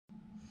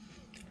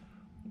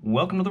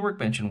Welcome to the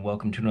Workbench and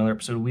welcome to another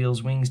episode of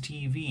Wheels Wings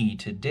TV.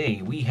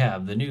 Today we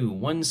have the new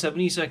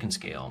 1/72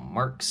 scale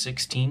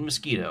Mk.XVI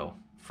Mosquito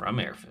from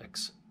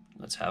Airfix.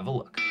 Let's have a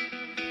look.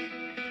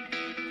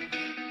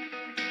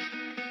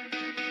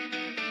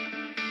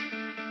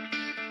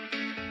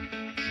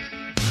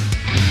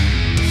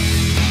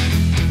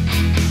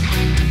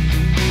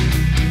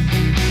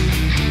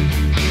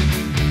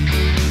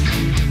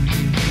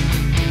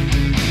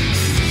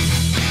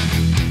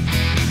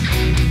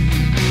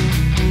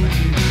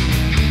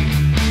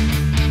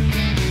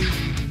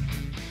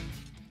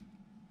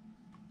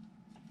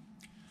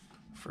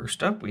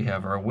 First up, we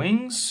have our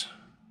wings,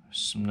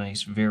 some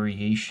nice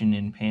variation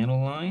in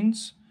panel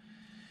lines,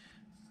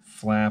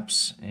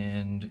 flaps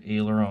and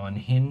aileron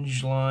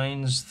hinge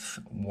lines,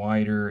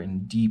 wider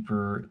and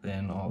deeper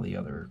than all the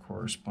other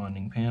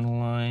corresponding panel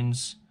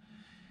lines.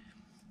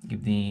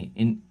 Give the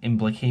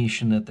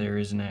implication that there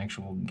is an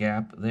actual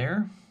gap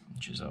there,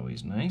 which is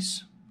always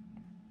nice.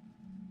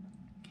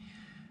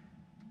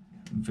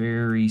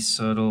 Very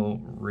subtle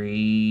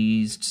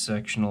raised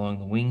section along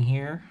the wing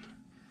here.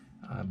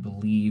 I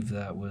believe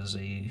that was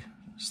a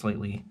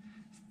slightly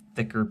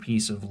thicker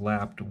piece of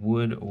lapped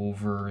wood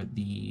over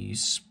the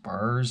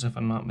spars, if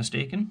I'm not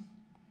mistaken.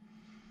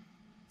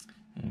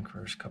 And of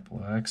course, a couple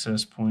of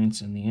access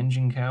points in the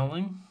engine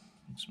cowling.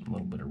 Some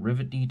little bit of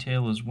rivet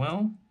detail as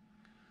well.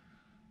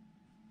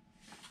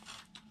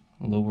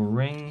 Lower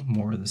ring,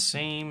 more of the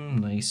same.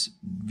 Nice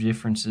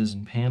differences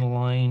in panel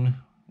line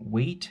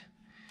weight.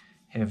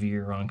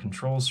 Heavier on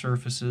control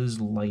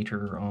surfaces,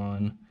 lighter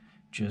on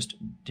just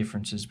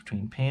differences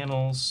between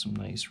panels, some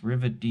nice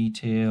rivet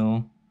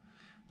detail,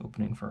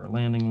 opening for our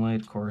landing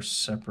light, of course,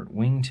 separate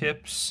wing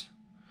tips.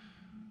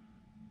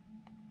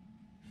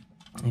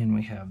 And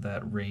we have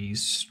that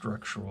raised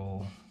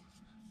structural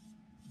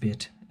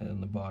bit in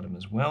the bottom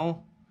as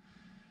well.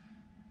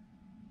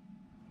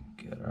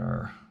 Get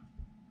our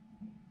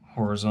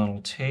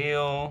horizontal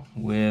tail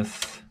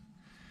with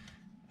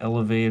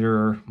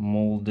elevator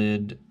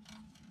molded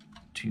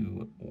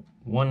to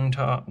one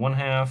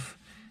half,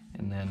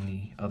 and then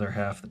the other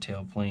half, the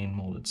tail plane,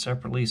 molded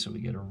separately, so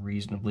we get a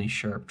reasonably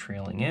sharp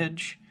trailing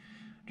edge,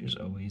 which is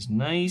always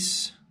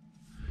nice.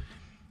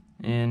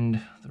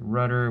 And the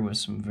rudder with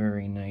some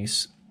very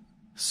nice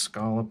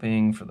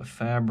scalloping for the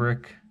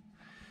fabric.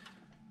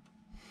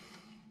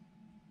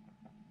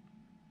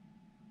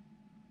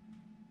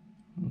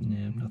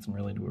 And nothing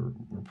really to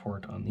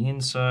report on the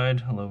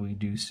inside, although we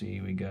do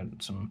see we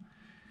got some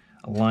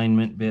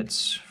alignment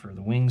bits for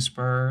the wing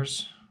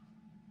spars.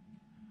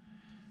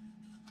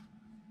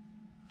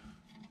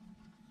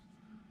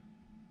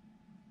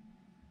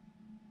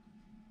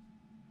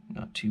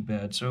 Not too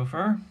bad so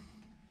far.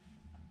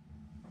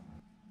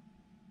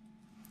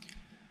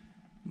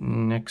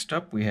 Next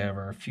up, we have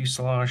our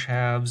fuselage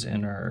halves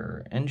and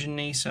our engine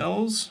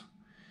nacelles.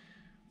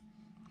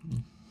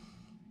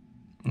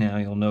 Now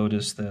you'll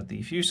notice that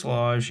the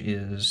fuselage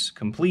is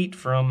complete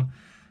from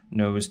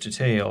nose to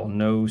tail,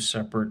 no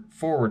separate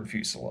forward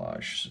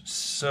fuselage.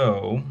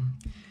 So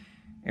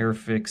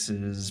Airfix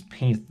has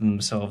painted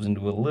themselves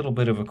into a little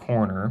bit of a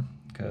corner,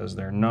 because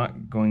they're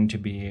not going to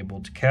be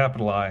able to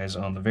capitalize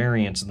on the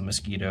variants of the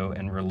Mosquito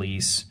and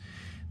release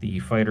the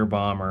fighter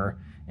bomber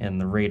and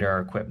the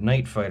radar-equipped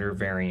night fighter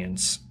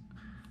variants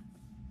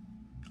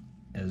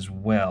as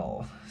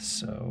well.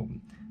 So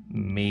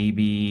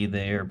maybe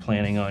they're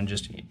planning on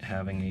just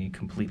having a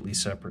completely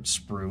separate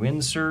sprue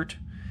insert.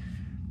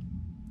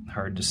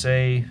 Hard to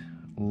say.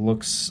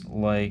 Looks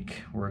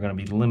like we're going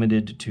to be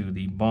limited to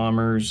the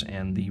bombers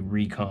and the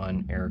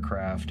recon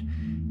aircraft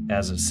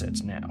as it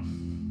sits now.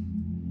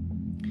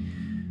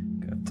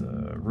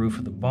 The roof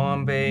of the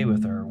bomb bay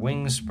with our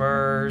wing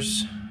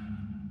spars,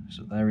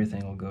 so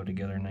everything will go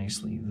together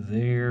nicely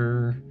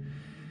there.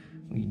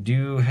 We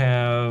do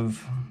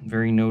have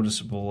very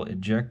noticeable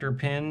ejector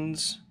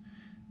pins,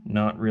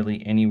 not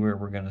really anywhere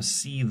we're going to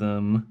see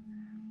them,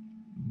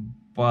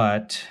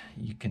 but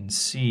you can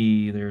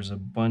see there's a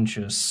bunch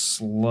of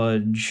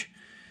sludge,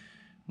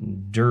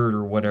 dirt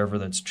or whatever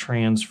that's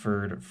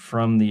transferred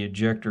from the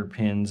ejector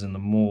pins in the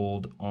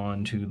mold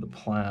onto the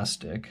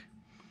plastic.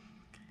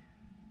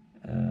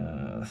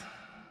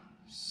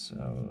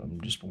 So I'm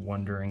just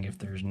wondering if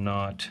there's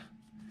not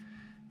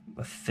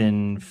a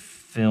thin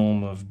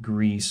film of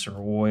grease or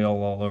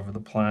oil all over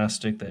the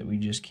plastic that we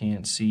just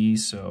can't see,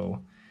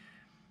 so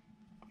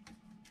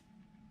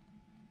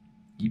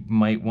you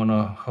might want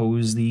to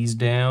hose these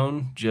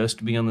down just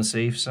to be on the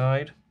safe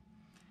side.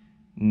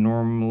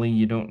 Normally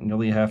you don't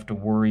really have to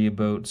worry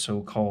about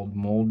so-called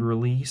mold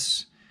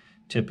release.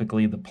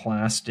 Typically the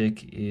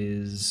plastic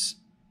is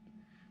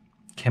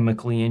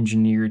chemically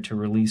engineered to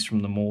release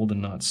from the mold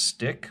and not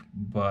stick,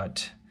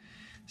 but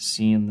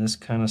seeing this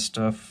kind of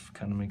stuff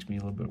kind of makes me a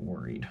little bit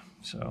worried.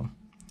 So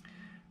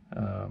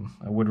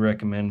I would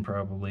recommend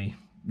probably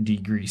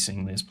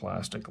degreasing this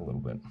plastic a little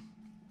bit.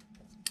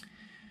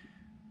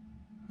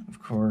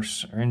 Of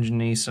course, our engine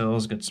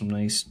nacelles got some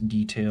nice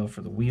detail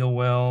for the wheel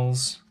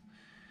wells.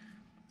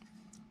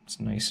 It's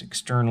nice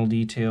external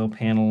detail,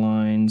 panel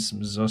lines,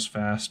 some Zus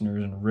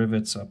fasteners and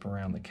rivets up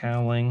around the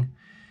cowling.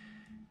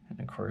 And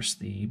of course,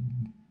 the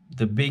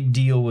big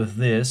deal with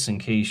this, in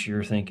case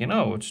you're thinking,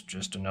 oh, it's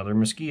just another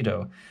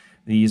Mosquito,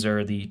 these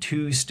are the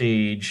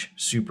 2-stage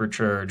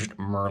supercharged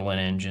Merlin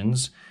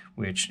engines,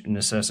 which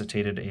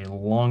necessitated a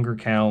longer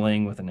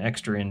cowling with an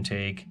extra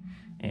intake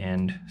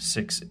and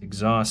 6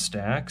 exhaust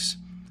stacks.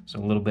 So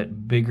a little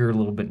bit bigger, a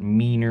little bit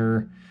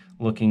meaner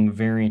looking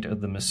variant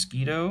of the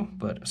Mosquito,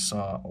 but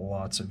saw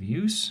lots of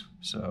use.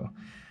 So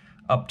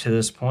up to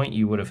this point,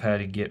 you would have had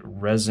to get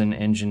resin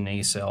engine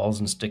nacelles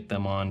and stick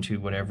them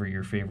onto whatever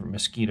your favorite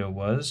Mosquito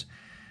was.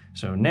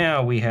 So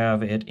now we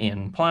have it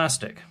in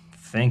plastic.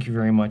 Thank you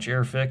very much,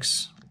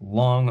 Airfix.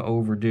 Long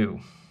overdue.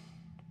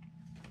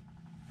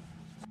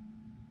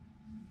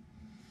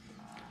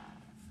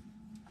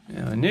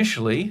 Now,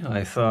 initially,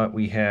 I thought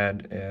we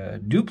had a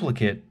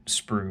duplicate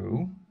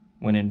sprue,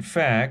 when in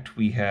fact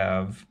we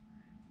have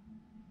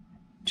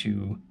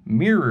 2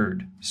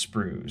 mirrored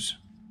sprues,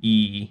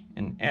 E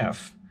and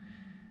F.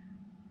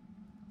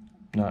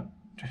 Not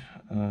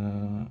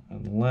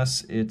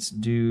unless it's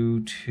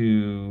due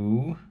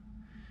to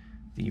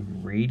the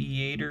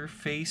radiator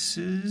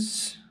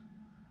faces.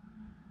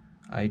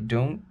 I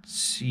don't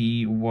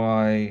see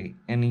why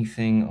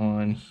anything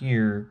on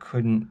here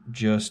couldn't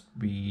just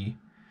be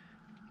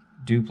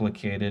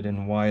duplicated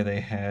and why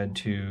they had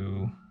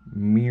to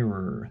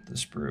mirror the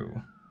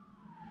sprue.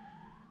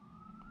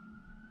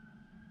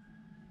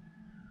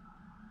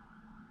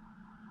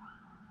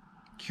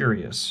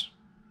 Curious.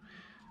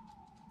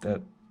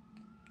 That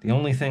the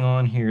only thing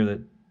on here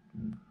that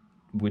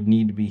would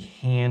need to be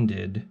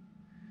handed,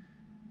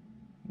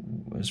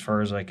 as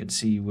far as I could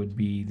see, would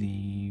be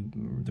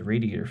the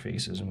radiator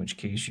faces, in which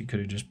case you could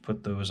have just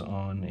put those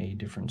on a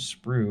different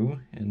sprue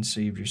and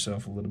saved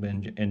yourself a little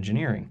bit of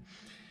engineering.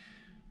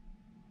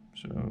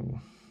 So,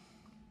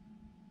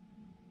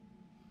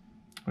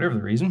 whatever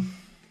the reason,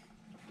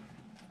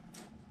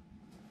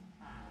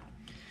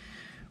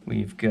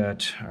 we've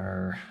got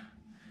our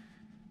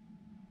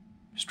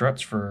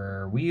struts for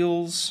our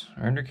wheels,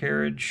 our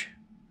undercarriage,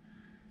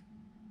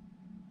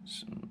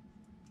 some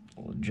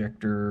little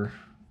ejector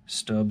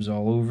stubs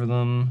all over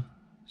them,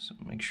 so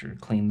make sure to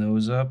clean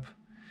those up.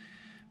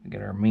 We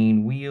got our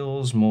main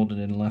wheels molded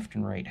in left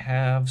and right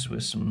halves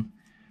with some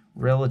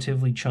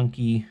relatively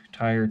chunky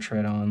tire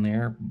tread on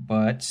there,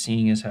 but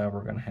seeing as how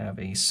we're going to have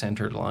a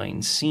centered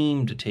line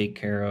seam to take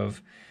care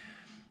of,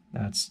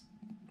 that's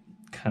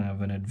kind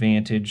of an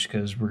advantage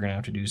because we're going to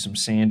have to do some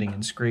sanding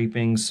and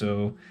scraping,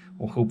 so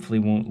we'll hopefully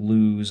won't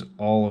lose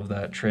all of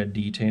that tread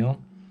detail.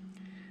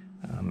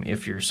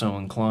 If you're so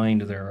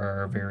inclined, there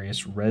are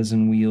various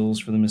resin wheels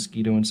for the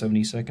Mosquito and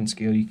 72nd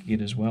scale you can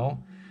get as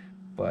well,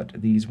 but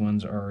these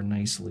ones are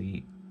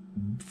nicely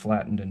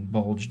flattened and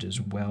bulged as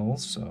well.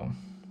 So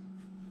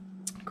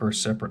of course,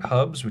 separate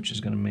hubs, which is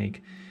going to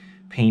make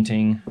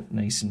painting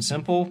nice and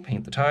simple.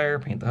 Paint the tire,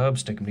 paint the hub,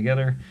 stick them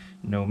together.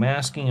 No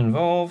masking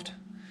involved.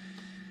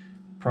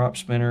 Prop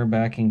spinner,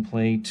 backing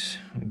plate.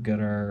 We've got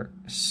our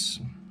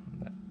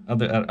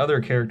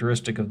other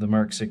characteristic of the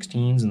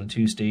Mk.16s and the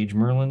 2-stage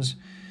Merlins.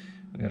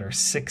 We've got our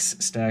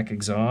 6-stack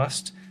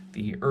exhaust.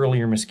 The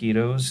earlier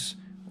Mosquitoes,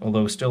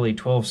 although still a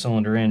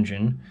 12-cylinder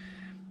engine,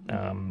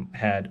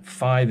 had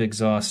 5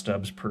 exhaust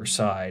stubs per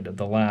side.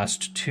 The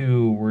last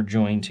 2 were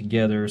joined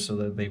together so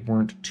that they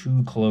weren't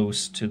too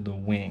close to the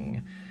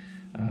wing.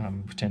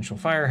 Potential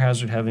fire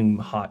hazard having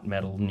hot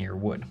metal near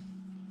wood.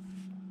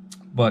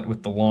 But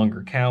with the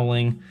longer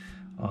cowling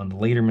on the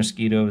later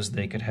Mosquitoes,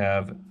 they could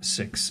have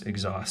 6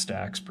 exhaust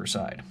stacks per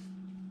side.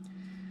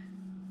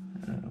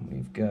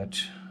 We've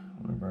got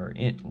one of our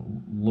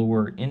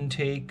lower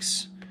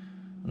intakes,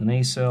 the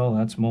nacelle,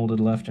 that's molded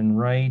left and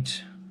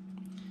right.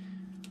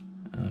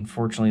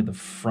 Unfortunately, the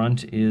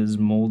front is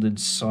molded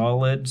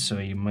solid, so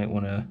you might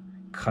want to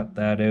cut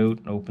that out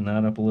and open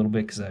that up a little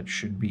bit because that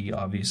should be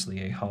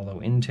obviously a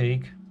hollow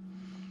intake.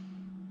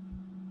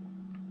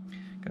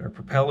 Got our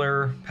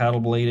propeller, paddle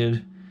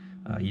bladed.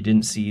 You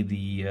didn't see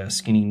the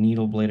skinny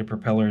needle bladed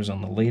propellers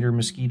on the later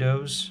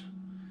Mosquitoes.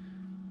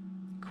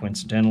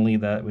 Coincidentally,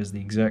 that was the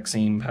exact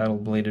same paddle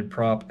bladed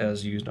prop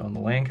as used on the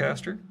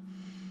Lancaster.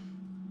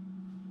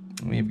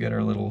 We've got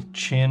our little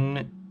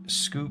chin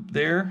scoop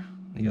there,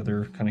 the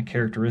other kind of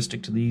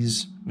characteristic to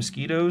these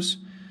Mosquitoes.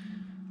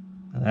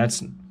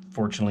 That's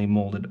fortunately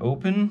molded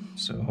open,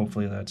 so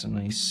hopefully that's a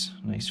nice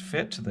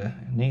fit to the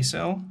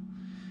nacelle.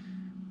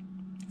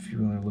 A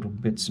few other little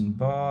bits and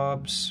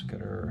bobs.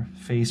 Got our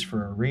face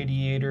for our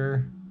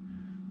radiator,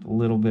 a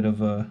little bit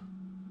of a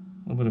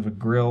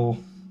grill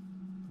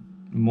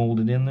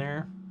molded in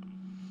there.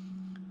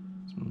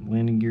 Some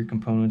landing gear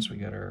components. We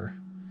got our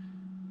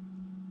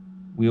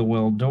wheel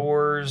well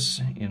doors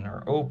in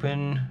our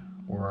open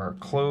or our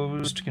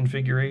closed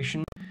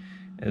configuration,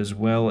 as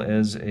well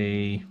as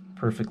a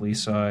perfectly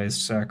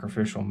sized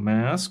sacrificial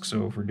mask.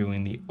 So if we're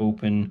doing the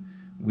open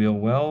wheel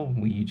well,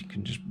 we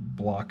can just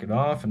block it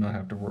off and not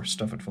have to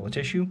stuff it full of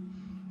tissue.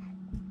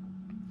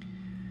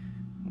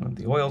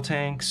 The oil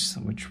tanks,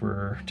 which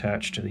were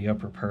attached to the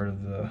upper part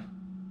of the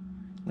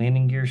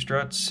landing gear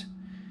struts,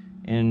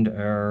 and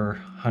our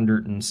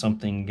 100 and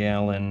something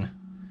gallon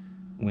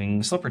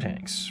wing slipper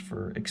tanks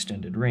for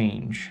extended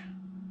range.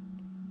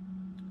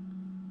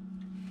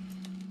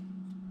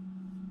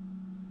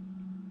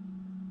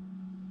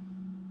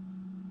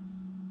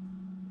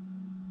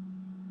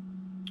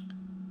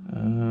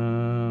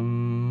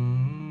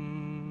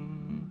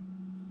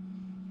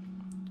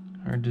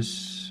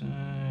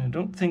 I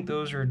don't think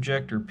those are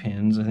ejector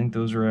pins. I think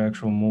those are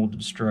actual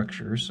molded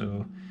structures.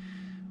 So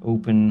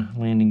open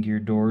landing gear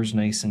doors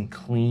nice and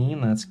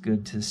clean. That's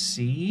good to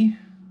see.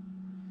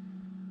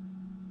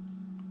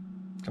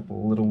 A couple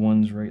of little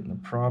ones right in the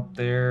prop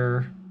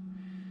there.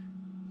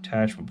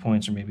 Attachment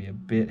points are maybe a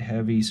bit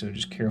heavy, so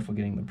just careful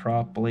getting the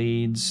prop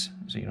blades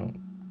so you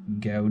don't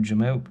gouge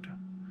them out.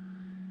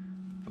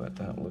 But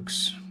that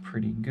looks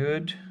pretty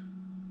good.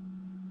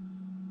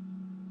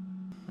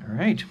 All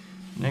right.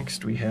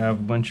 Next we have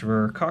a bunch of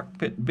our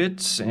cockpit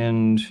bits,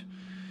 and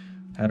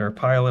had our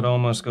pilot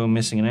almost go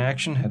missing in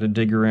action. Had to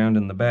dig around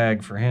in the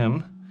bag for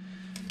him.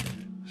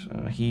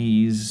 So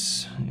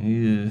he's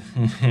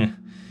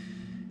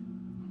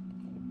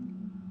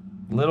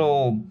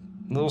little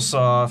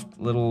soft,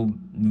 little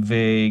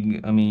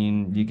vague. I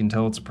mean, you can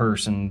tell it's a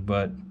person,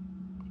 but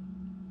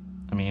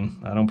I mean,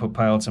 I don't put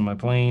pilots in my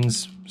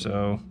planes,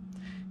 so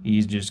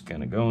he's just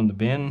gonna go in the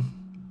bin.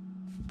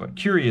 But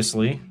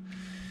curiously,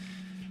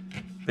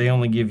 they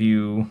only give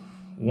you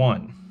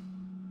one.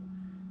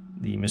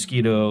 The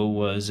Mosquito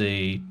was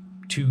a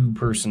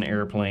two-person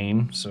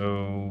airplane,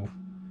 so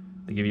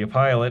they give you a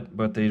pilot,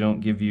 but they don't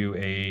give you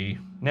a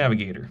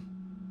navigator.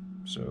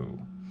 So,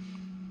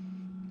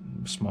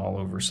 small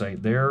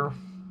oversight there.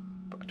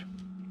 But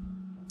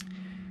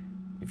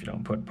if you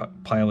don't put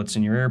pilots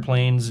in your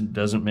airplanes, it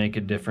doesn't make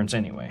a difference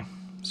anyway.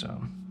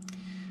 So,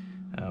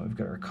 we've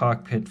got our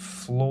cockpit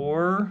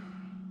floor.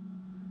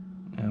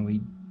 Now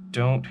we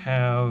don't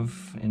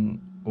have an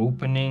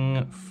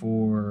opening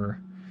for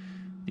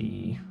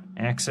the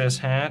access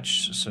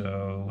hatch,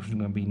 so there's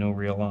going to be no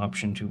real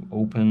option to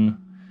open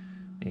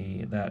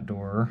that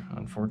door,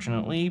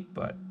 unfortunately,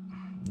 but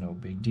no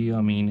big deal.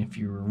 I mean, if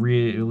you're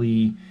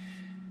really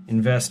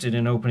invested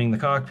in opening the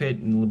cockpit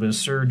and a little bit of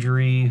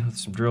surgery with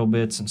some drill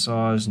bits and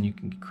saws, and you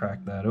can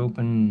crack that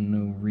open,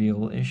 no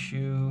real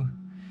issue.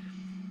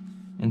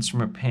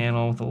 Instrument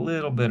panel with a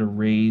little bit of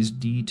raised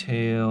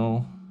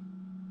detail.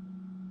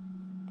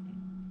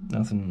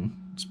 Nothing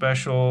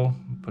special.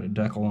 Put a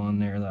decal on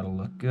there, that'll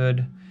look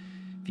good.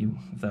 If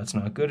that's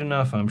not good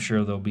enough, I'm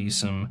sure there'll be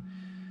some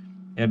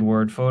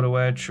Edward photo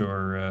etch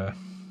or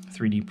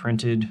 3D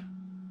printed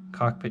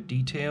cockpit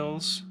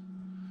details.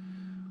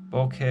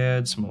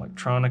 Bulkhead, some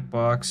electronic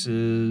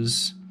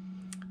boxes,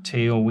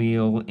 tail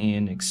wheel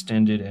in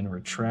extended and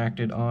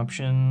retracted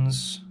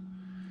options,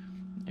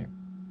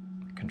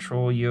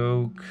 control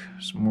yoke,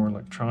 some more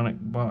electronic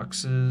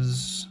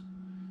boxes,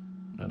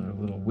 another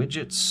little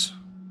widgets.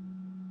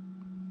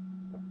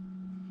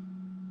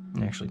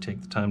 Actually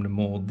take the time to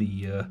mold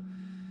the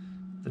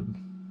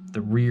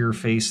rear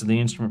face of the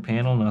instrument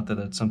panel. Not that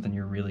that's something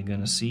you're really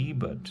going to see,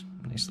 but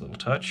nice little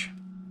touch.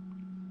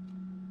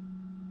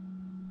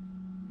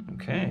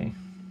 Okay.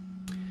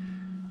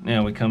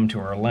 Now we come to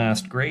our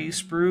last gray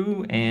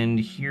sprue, and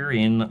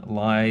herein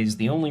lies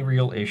the only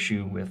real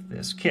issue with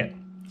this kit.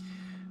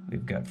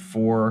 We've got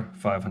 4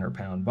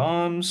 500-pound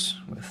bombs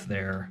with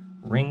their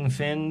ring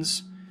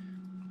fins,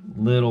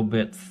 little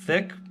bit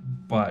thick,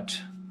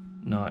 but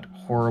not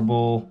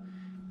horrible.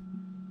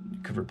 You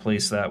could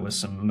replace that with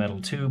some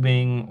metal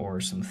tubing or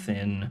some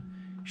thin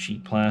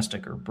sheet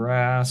plastic or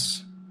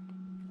brass,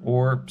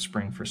 or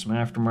spring for some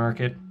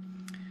aftermarket.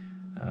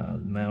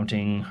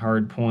 Mounting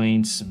hard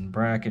points and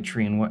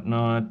bracketry and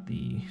whatnot,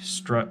 the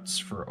struts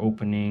for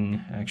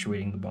opening,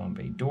 actuating the bomb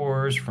bay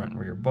doors, front and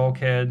rear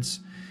bulkheads.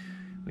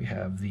 We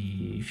have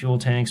the fuel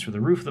tanks for the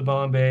roof of the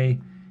bomb bay,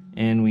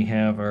 and we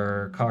have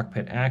our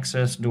cockpit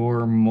access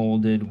door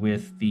molded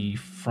with the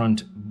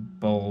front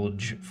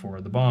bulge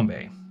for the bomb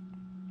bay.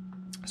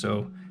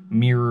 So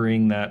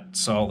mirroring that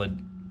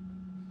solid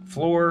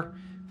floor,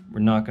 we're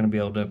not going to be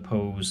able to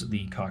pose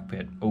the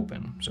cockpit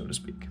open, so to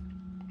speak.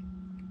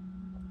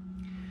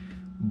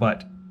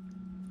 But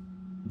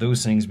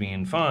those things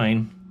being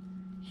fine,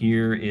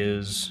 here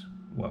is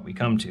what we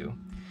come to.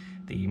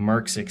 The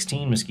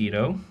Mk.XVI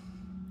Mosquito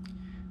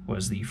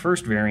was the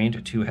first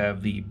variant to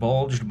have the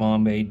bulged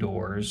bomb bay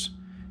doors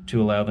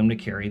to allow them to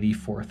carry the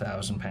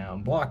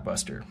 4,000-pound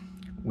blockbuster,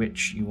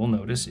 which you will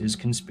notice is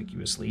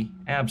conspicuously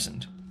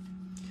absent.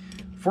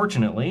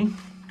 Fortunately,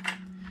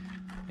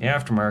 the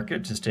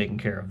aftermarket has taken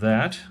care of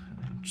that.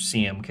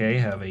 CMK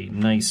have a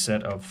nice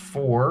set of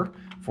 4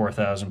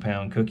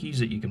 4,000-pound cookies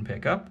that you can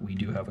pick up. We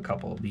do have a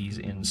couple of these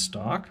in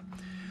stock.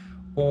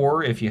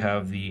 Or if you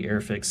have the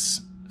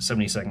Airfix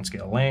 72nd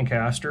scale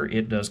Lancaster,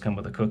 it does come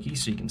with a cookie,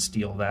 so you can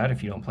steal that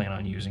if you don't plan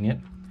on using it.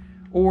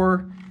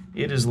 Or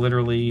it is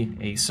literally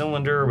a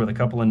cylinder with a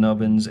couple of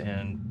nubbins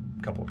and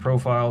a couple of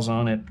profiles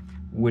on it.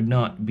 Would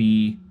not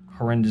be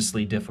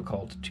horrendously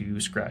difficult to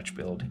scratch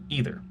build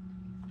either.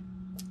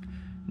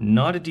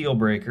 Not a deal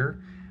breaker,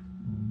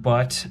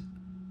 but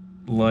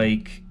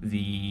like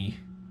the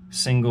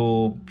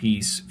single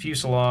piece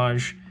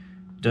fuselage,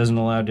 doesn't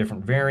allow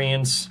different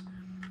variants.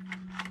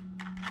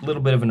 a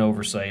little bit of an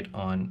oversight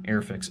on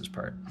Airfix's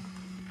part.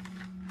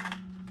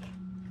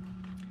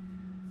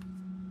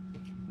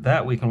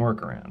 That we can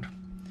work around.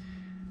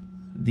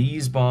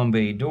 These bomb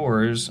bay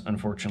doors,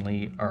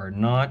 unfortunately, are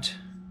not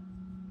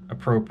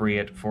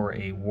appropriate for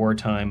a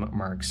wartime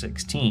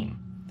Mk.XVI.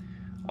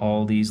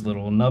 All these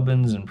little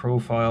nubbins and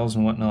profiles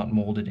and whatnot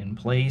molded in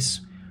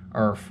place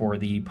are for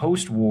the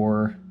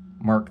post-war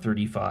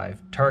Mk.35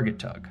 target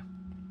tug.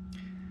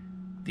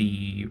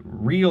 The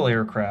real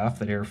aircraft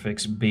that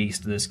Airfix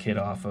based this kit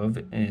off of,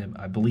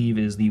 I believe,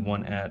 is the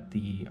one at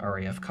the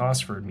RAF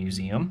Cosford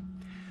Museum.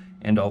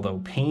 And although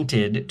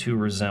painted to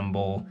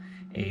resemble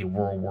a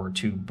World War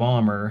II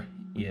bomber,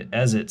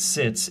 as it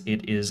sits,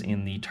 it is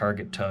in the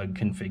target tug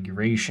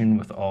configuration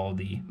with all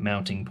the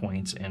mounting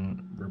points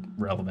and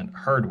relevant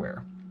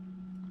hardware.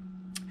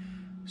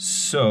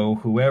 So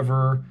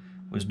whoever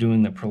was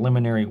doing the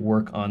preliminary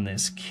work on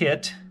this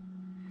kit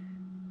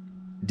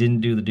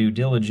didn't do the due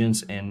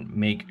diligence and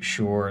make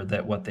sure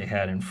that what they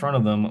had in front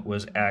of them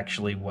was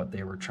actually what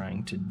they were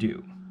trying to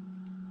do.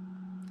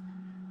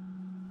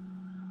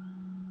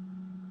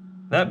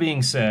 That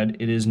being said,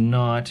 it is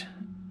not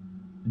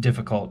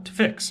difficult to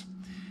fix.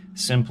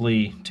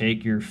 Simply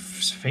take your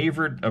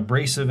favorite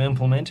abrasive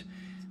implement,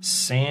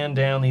 sand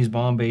down these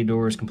bomb bay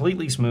doors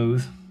completely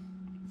smooth,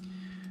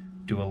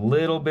 do a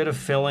little bit of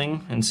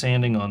filling and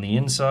sanding on the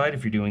inside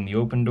if you're doing the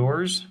open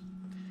doors,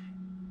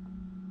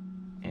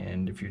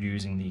 and if you're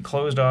using the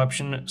closed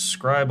option,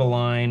 scribe a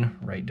line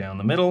right down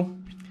the middle.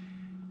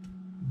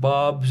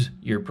 Bob's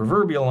your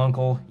proverbial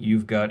uncle,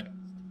 you've got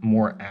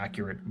more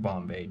accurate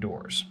bomb bay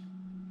doors.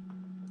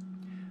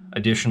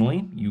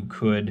 Additionally, you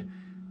could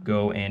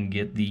go and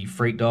get the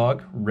Freight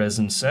Dog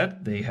resin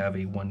set. They have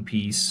a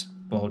one-piece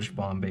bulged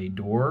bomb bay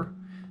door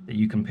that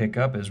you can pick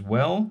up as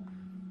well.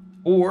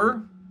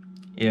 Or,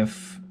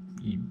 if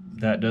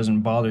that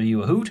doesn't bother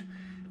you a hoot,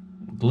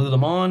 glue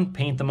them on,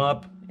 paint them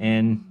up,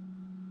 and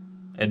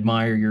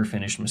admire your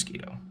finished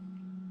Mosquito.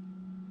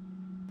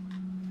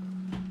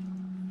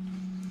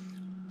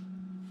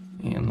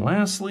 And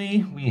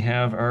lastly, we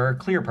have our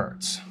clear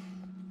parts.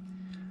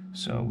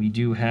 So we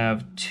do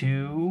have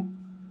two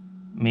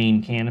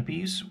main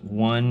canopies,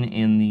 one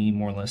in the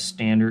more or less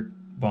standard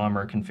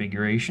bomber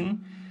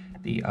configuration.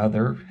 The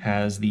other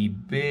has the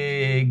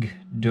big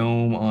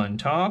dome on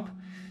top,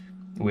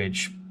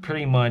 which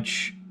pretty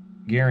much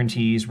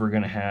guarantees we're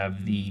going to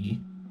have the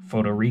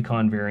photo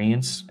recon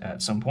variants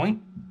at some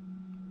point,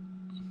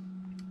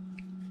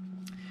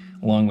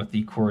 along with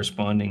the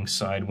corresponding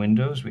side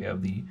windows. We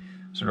have the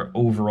sort of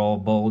overall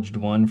bulged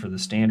one for the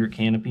standard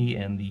canopy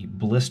and the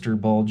blister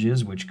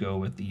bulges which go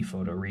with the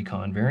photo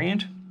recon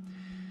variant.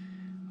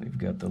 We've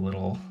got the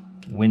little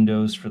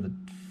windows for the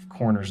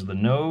corners of the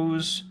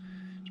nose,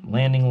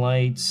 landing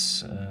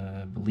lights,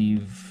 I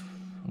believe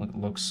it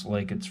looks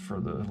like it's for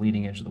the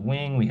leading edge of the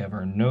wing. We have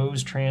our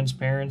nose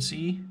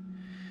transparency.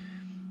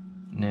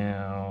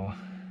 Now,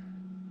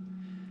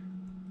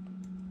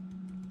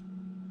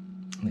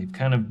 they've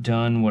kind of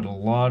done what a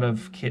lot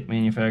of kit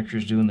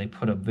manufacturers do, and they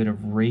put a bit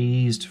of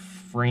raised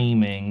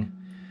framing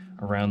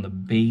around the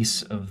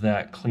base of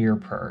that clear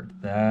part.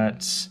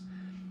 That's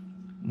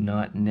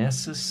not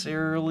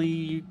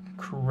necessarily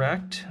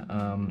correct.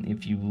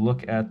 If you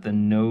look at the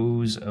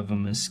nose of a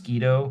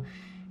Mosquito,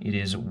 it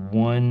is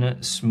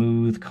one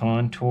smooth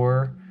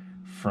contour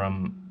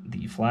from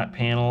the flat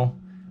panel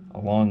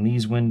along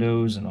these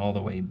windows and all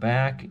the way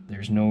back.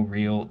 There's no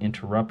real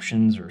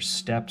interruptions or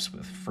steps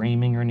with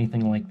framing or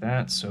anything like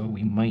that, so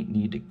we might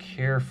need to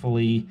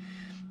carefully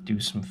do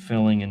some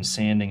filling and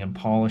sanding and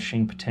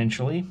polishing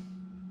potentially.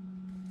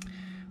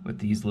 With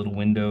these little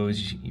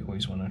windows, you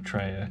always want to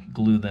try to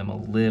glue them a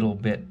little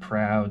bit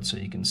proud so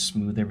you can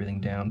smooth everything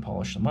down,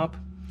 polish them up.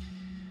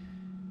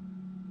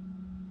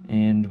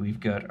 And we've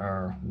got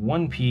our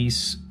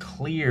one-piece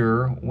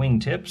clear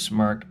wingtips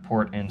marked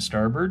port and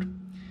starboard,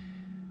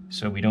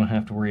 so we don't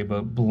have to worry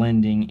about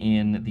blending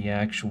in the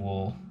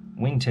actual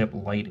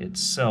wingtip light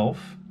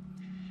itself.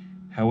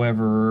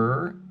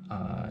 However,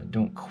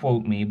 don't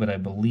quote me, but I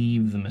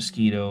believe the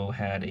Mosquito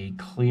had a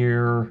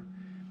clear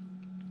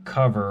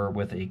cover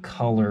with a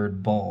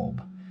colored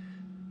bulb.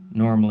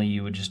 Normally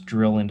you would just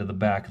drill into the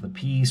back of the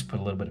piece, put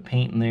a little bit of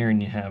paint in there,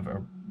 and you have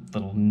a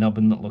little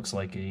nubbin that looks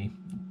like a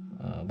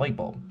light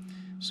bulb.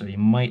 So you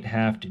might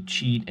have to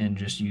cheat and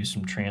just use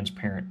some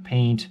transparent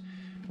paint,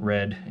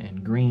 red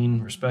and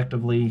green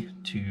respectively,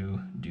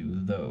 to do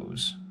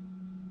those.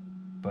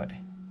 But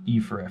E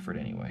for effort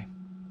anyway.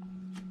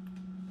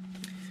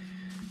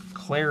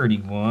 Clarity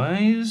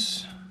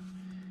wise,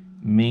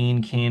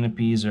 main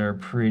canopies are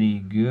pretty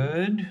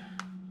good.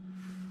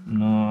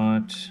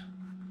 Not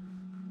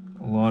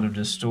a lot of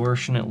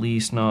distortion, at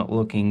least not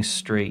looking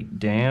straight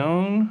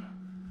down.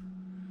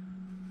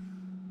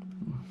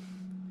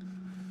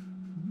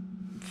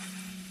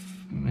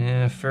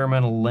 Fair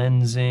amount of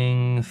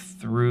lensing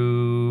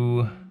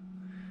through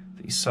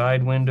the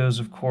side windows,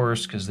 of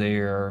course, because they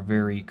are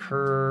very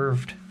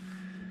curved.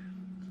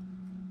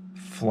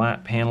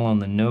 Flat panel on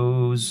the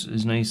nose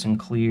is nice and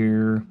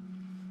clear. A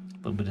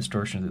little bit of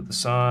distortion through the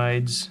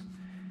sides.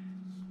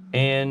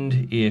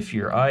 And if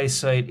your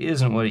eyesight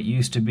isn't what it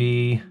used to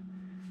be,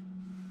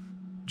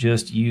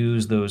 just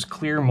use those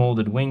clear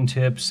molded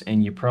wingtips,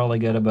 and you probably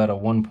got about a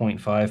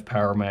 1.5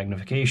 power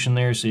magnification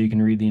there, so you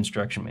can read the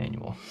instruction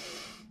manual.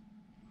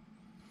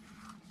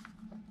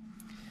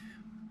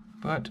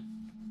 But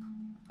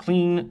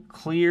clean,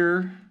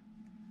 clear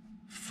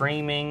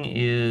framing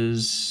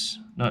is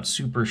not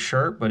super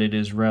sharp, but it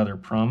is rather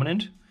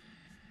prominent.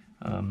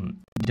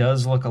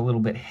 Does look a little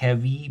bit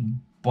heavy,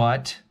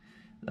 but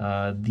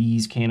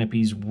these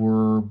canopies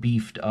were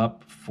beefed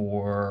up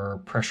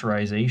for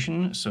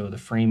pressurization, so the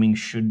framing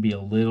should be a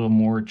little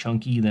more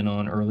chunky than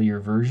on earlier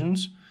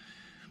versions.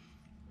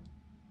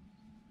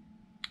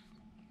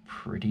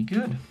 Pretty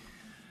good.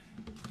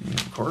 And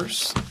of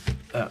course,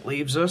 that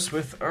leaves us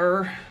with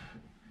our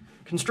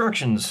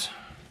constructions.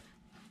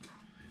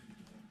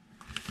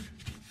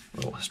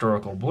 Little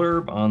historical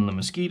blurb on the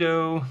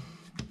Mosquito.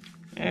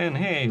 And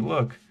hey,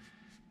 look.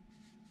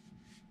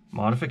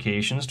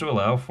 Modifications to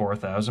allow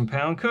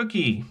 4,000-pound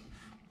cookie.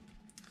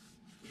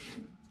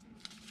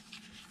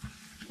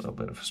 A little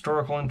bit of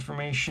historical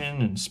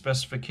information and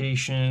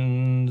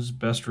specifications.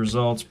 Best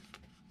results.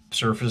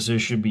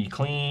 Surfaces should be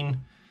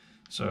clean.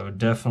 So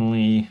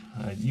definitely,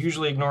 I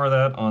usually ignore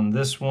that on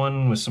this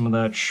one with some of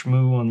that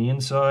schmoo on the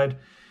inside.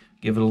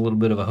 Give it a little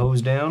bit of a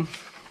hose down.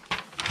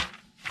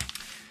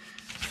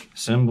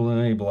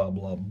 Assembly, blah,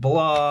 blah,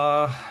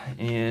 blah.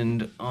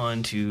 And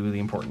on to the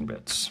important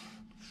bits.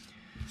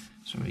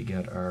 So we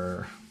got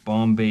our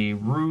bomb bay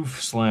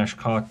roof /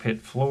 cockpit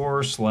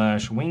floor /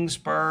 wing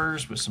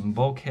spars with some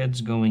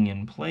bulkheads going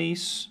in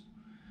place.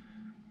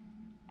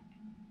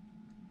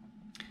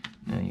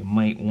 Now you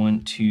might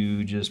want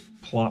to just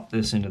plop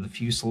this into the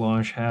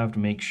fuselage half to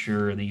make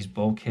sure these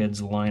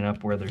bulkheads line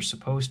up where they're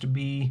supposed to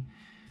be,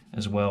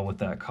 as well with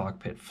that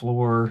cockpit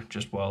floor,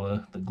 just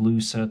while the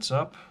glue sets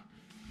up.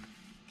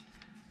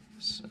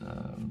 So,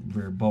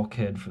 rear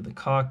bulkhead for the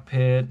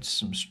cockpit,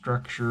 some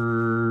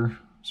structure,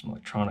 some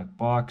electronic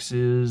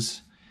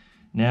boxes,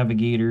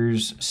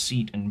 navigators,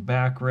 seat and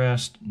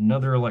backrest,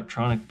 another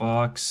electronic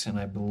box, and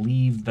I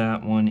believe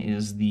that one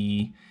is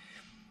the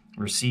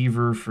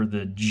receiver for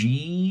the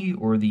G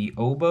or the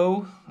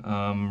oboe,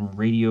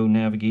 radio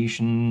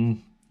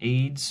navigation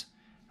aids.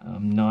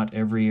 Not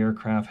every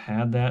aircraft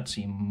had that,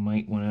 so you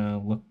might want to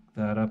look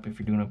that up if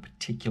you're doing a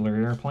particular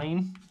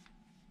airplane.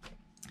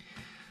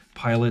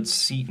 Pilot's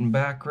seat and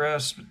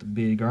backrest with the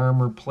big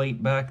armor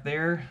plate back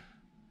there.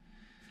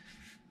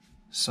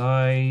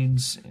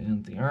 Sides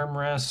and the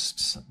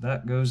armrests,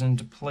 that goes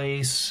into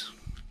place.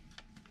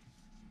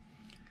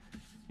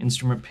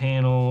 Instrument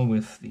panel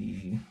with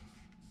the,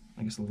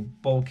 I guess, a little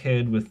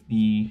bulkhead with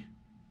the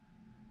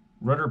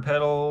rudder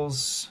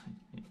pedals,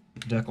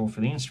 decal for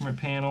the instrument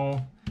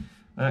panel.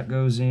 That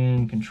goes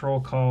in,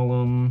 control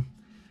column,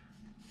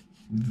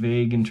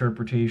 vague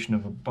interpretation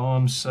of a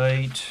bomb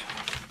site.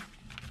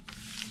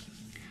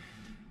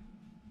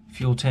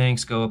 Fuel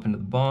tanks go up into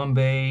the bomb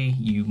bay.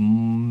 You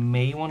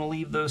may want to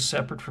leave those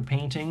separate for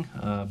painting.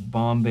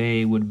 Bomb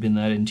bay would have been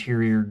that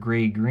interior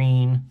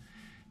gray-green.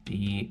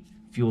 The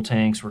fuel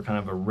tanks were kind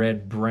of a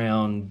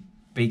red-brown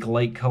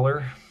Bakelite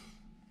color.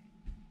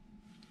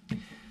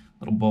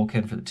 Little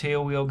bulkhead for the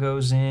tail wheel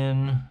goes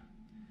in.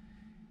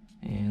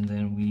 And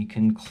then we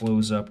can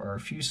close up our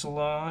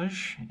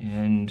fuselage.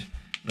 And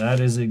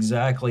that is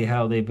exactly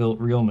how they built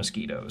real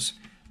Mosquitoes.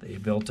 They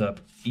built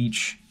up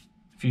each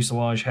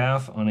fuselage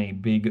half on a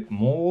big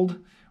mold,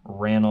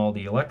 ran all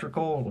the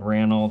electrical,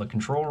 ran all the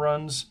control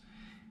runs,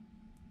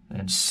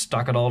 and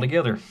stuck it all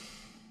together.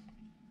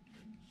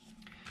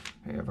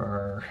 We have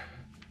our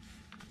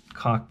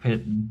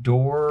cockpit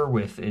door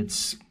with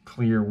its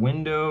clear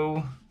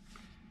window.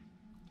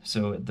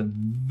 So at the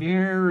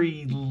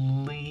very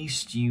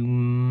least, you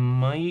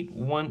might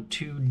want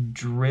to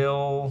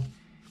drill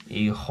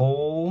a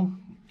hole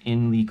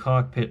in the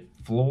cockpit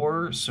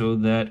floor so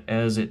that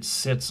as it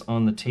sits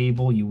on the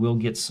table, you will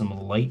get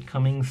some light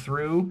coming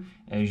through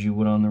as you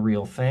would on the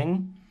real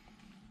thing.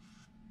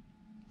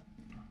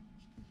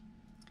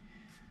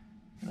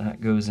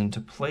 That goes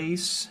into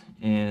place,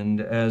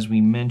 and as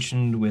we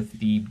mentioned with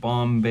the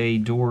bomb bay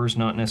doors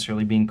not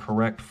necessarily being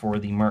correct for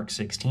the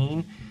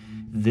Mk.XVI,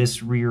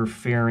 this rear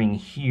fairing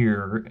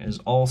here is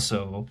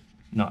also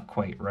not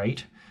quite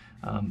right.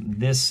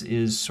 This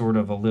is sort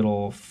of a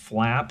little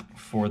flap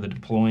for the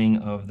deploying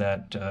of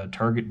that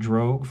target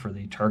drogue for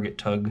the target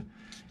tug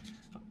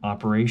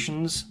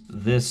operations.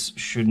 This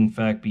should in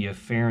fact be a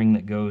fairing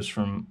that goes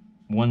from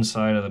one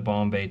side of the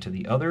bomb bay to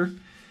the other.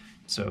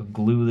 So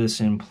glue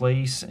this in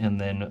place and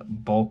then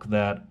bulk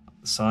that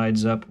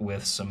sides up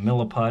with some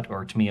milliput,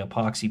 or to me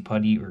epoxy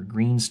putty or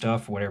green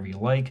stuff, whatever you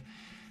like.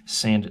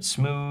 Sand it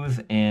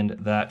smooth, and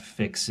that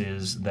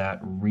fixes that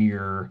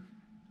rear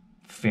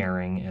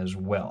fairing as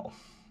well.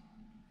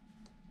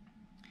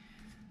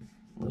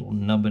 Little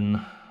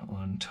nubbin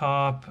on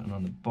top and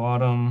on the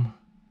bottom.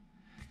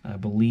 I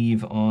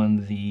believe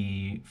on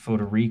the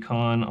Photo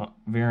Recon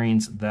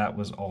variants that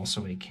was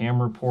also a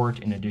camera port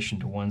in addition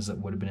to ones that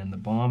would have been in the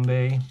bomb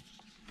bay.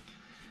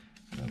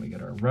 Then we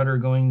got our rudder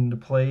going into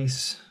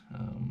place.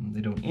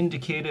 They don't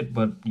indicate it,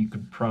 but you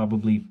could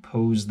probably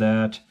pose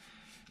that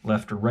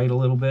left or right a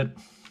little bit.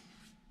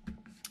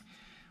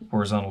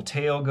 Horizontal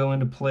tail go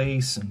into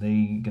place, and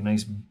they get a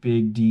nice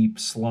big deep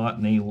slot,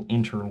 and they will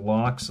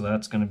interlock, so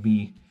that's going to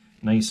be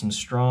nice and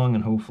strong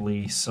and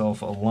hopefully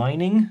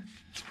self-aligning.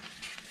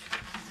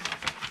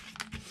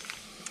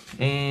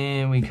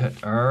 And we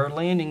got our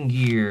landing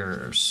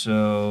gear.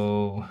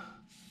 So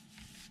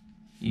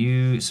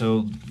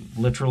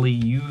literally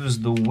use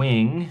the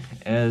wing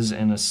as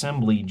an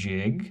assembly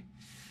jig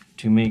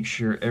to make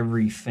sure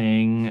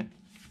everything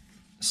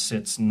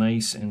sits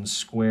nice and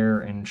square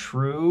and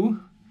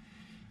true.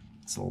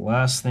 So the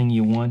last thing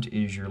you want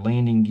is your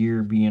landing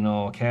gear being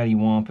all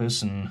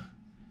cattywampus and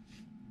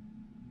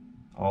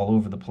all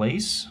over the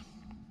place.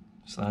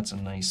 So that's a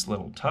nice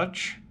little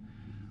touch.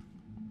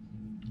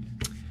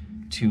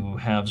 Two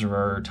halves of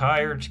our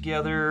tire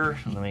together,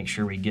 and make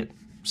sure we get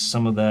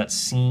some of that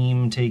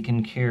seam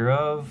taken care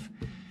of.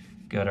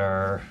 Got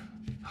our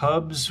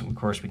hubs. Of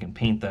course, we can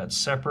paint that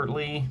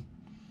separately.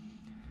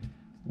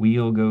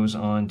 Wheel goes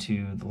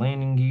onto the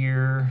landing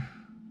gear.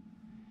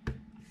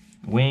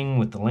 Wing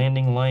with the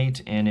landing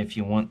light, and if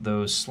you want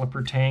those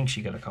slipper tanks,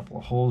 you got a couple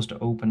of holes to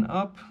open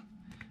up.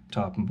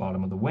 Top and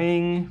bottom of the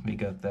wing. We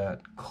got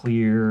that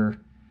clear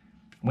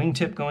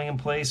wingtip going in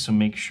place, so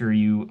make sure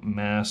you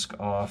mask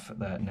off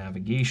that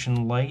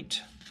navigation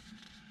light.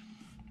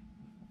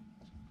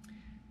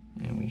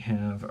 And we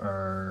have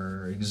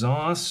our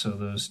exhaust, so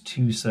those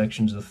two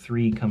sections of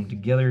 3 come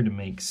together to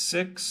make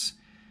 6.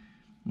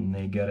 And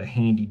they got a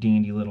handy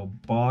dandy little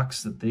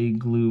box that they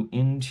glue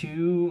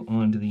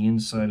onto the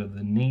inside of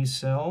the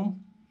nacelle.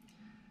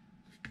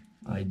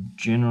 I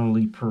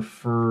generally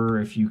prefer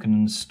if you can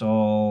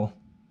install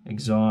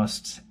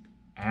exhausts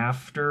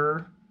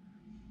after,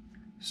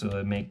 so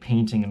that make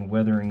painting and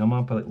weathering them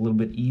up a little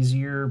bit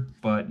easier,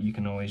 but you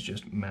can always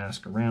just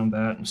mask around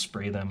that and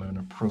spray them an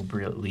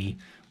appropriately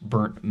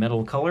burnt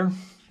metal color.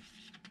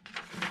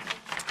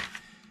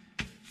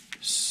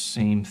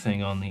 Same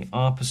thing on the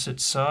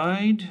opposite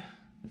side.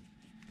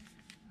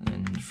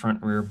 And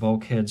front rear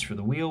bulkheads for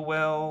the wheel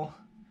well.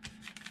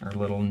 Our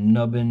little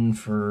nubbin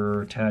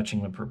for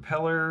attaching the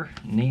propeller.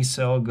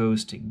 Nacelle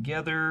goes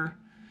together.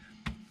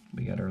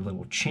 We got our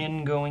little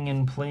chin going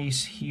in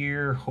place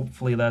here.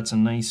 Hopefully that's a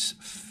nice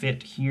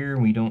fit here.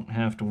 We don't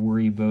have to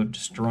worry about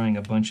destroying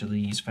a bunch of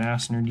these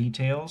fastener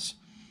details.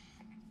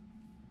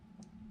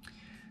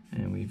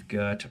 And we've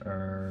got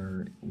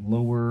our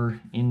lower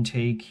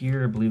intake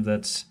here. I believe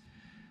that's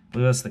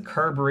the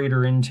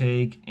carburetor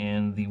intake,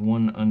 and the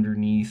one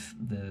underneath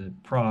the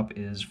prop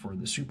is for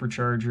the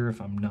supercharger, if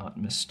I'm not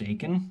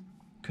mistaken.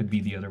 Could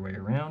be the other way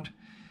around.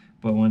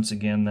 But once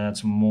again,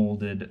 that's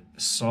molded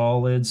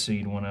solid, so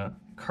you'd want to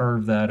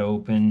carve that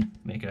open,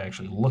 make it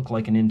actually look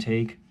like an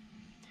intake.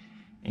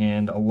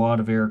 And a lot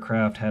of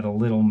aircraft had a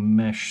little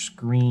mesh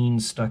screen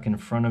stuck in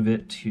front of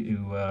it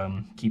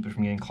to keep it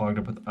from getting clogged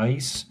up with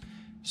ice.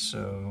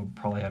 So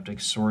probably have to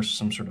source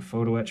some sort of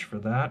photo etch for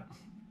that.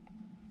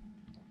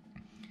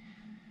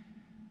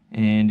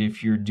 And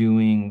if you're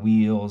doing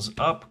wheels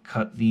up,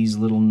 cut these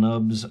little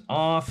nubs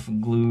off,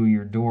 glue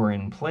your door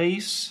in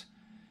place.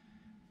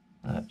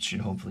 That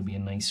should hopefully be a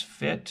nice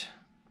fit.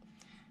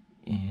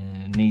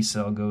 And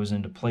nacelle goes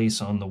into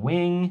place on the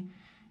wing.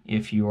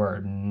 If you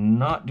are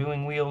not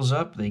doing wheels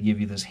up, they give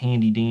you this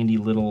handy dandy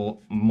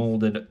little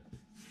molded,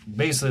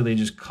 basically they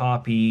just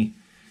copy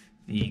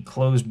the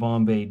closed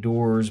Bombay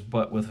doors,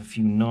 but with a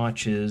few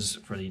notches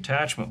for the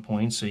attachment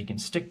points, so you can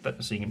stick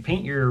that, so you can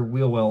paint your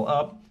wheel well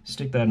up,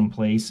 stick that in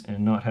place,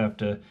 and not have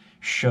to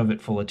shove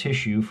it full of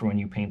tissue for when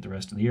you paint the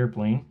rest of the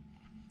airplane.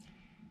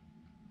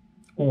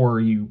 Or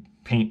you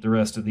paint the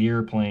rest of the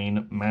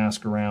airplane,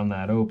 mask around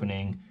that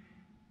opening,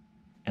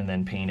 and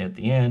then paint at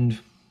the end.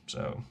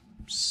 So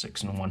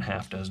 6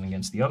 1/2 dozen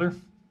against the other.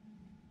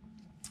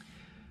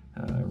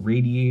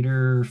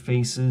 Radiator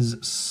faces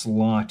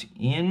slot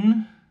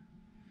in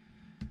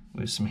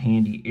with some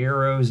handy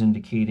arrows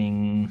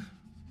indicating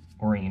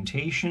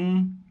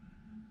orientation.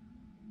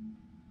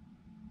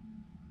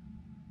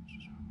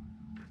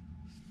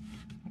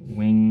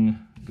 Wing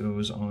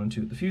goes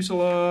onto the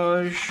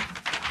fuselage,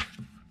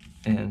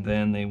 and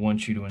then they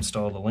want you to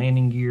install the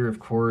landing gear. Of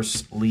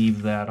course,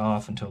 leave that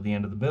off until the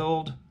end of the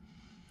build.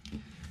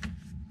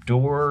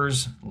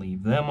 Doors,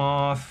 leave them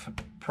off.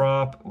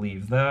 Prop,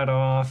 leave that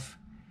off.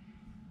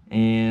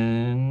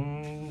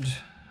 And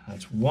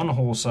that's one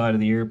whole side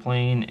of the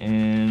airplane,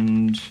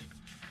 and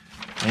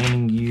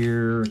landing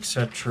gear,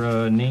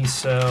 etc.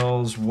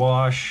 Nacelles,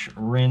 wash,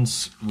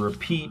 rinse,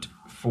 repeat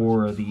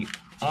for the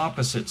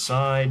opposite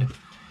side.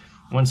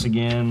 Once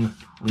again,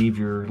 leave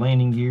your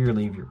landing gear,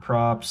 leave your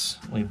props,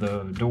 leave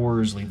the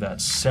doors, leave that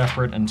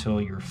separate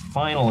until your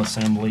final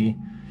assembly.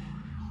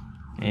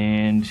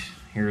 And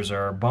here's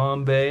our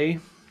bomb bay.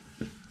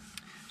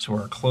 So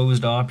our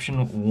closed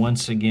option,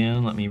 once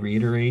again, let me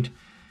reiterate,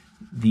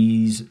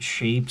 these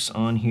shapes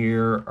on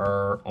here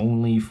are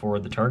only for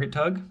the target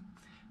tug,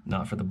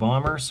 not for the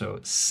bomber, so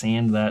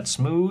sand that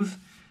smooth,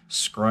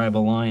 scribe a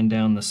line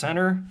down the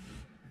center,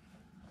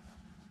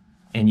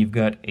 and you've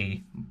got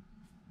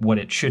what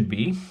it should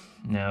be.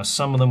 Now,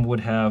 some of them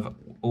would have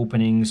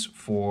openings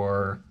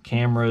for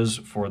cameras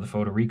for the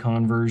photo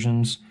recon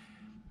versions.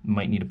 You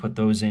might need to put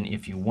those in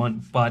if you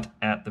want, but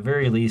at the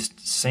very least,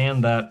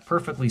 sand that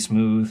perfectly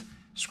smooth,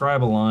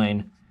 scribe a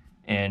line,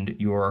 and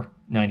you're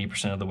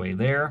 90% of the way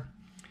there.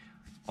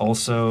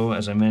 Also,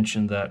 as I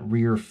mentioned, that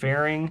rear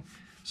fairing,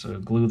 so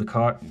glue the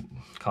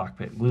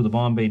cockpit, glue the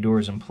bomb bay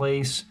doors in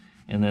place,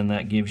 and then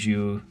that gives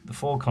you the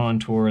full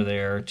contour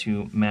there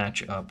to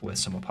match up with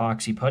some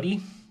epoxy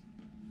putty.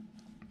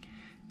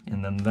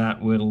 And then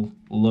that will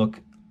look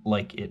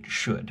like it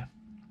should.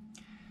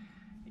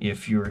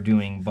 If you're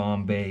doing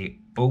bomb bay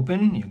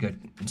open, you've got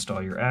to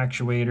install your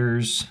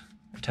actuators,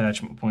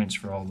 attachment points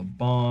for all the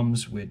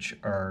bombs, which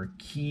are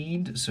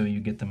keyed so you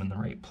get them in the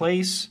right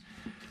place.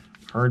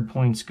 Hard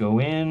points go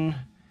in,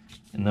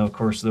 and of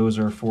course those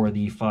are for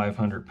the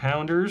 500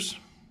 pounders.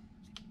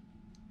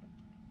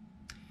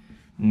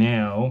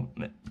 Now,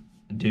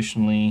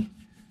 additionally,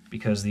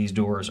 because these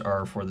doors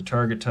are for the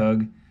target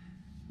tug,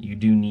 you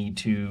do need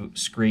to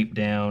scrape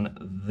down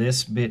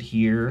this bit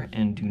here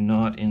and do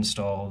not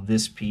install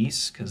this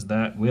piece, because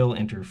that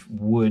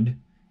would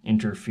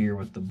interfere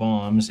with the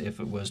bombs if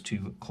it was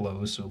to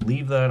close. So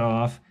leave that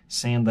off,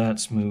 sand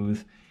that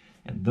smooth,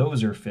 and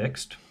those are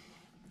fixed.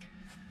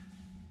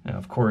 Now,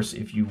 of course,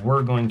 if you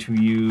were going to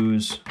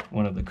use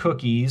one of the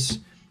cookies,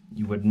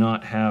 you would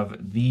not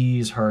have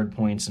these hard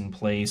points in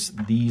place,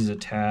 these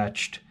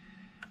attached,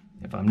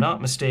 if I'm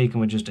not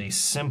mistaken, with just a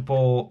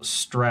simple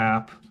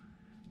strap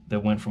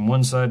that went from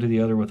one side to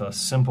the other with a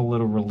simple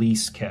little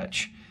release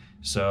catch.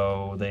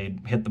 So they'd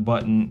hit the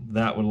button,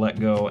 that would let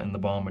go, and the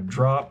bomb would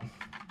drop.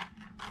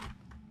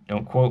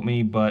 Don't quote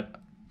me, but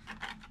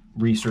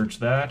research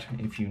that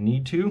if you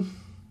need to.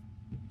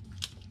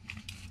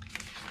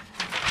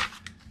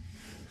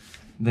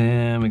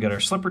 Then we got our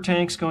slipper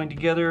tanks going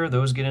together.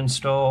 Those get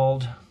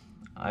installed.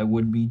 I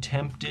would be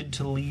tempted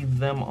to leave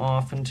them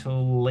off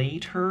until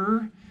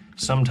later.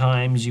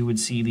 Sometimes you would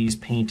see these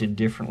painted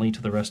differently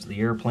to the rest of the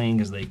airplane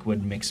because they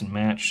would mix and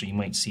match. So you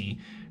might see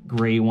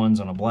gray ones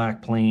on a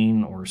black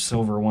plane, or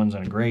silver ones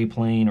on a gray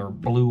plane, or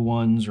blue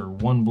ones, or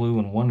one blue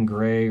and one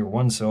gray, or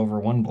one silver,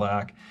 one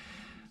black.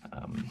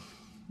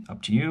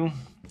 Up to you.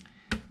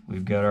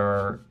 We've got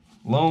our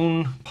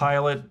lone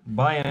pilot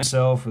by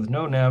himself with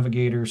no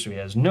navigator, so he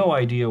has no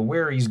idea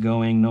where he's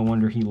going. No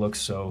wonder he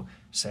looks so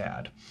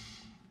sad.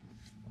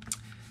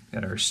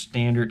 Got our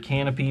standard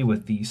canopy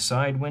with the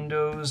side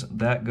windows.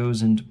 That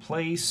goes into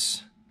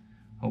place.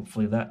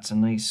 Hopefully that's a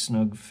nice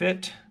snug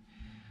fit.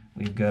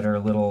 We've got our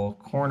little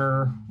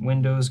corner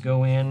windows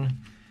go in.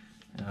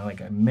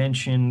 Like I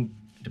mentioned,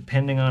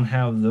 depending on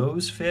how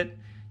those fit,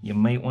 you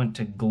might want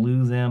to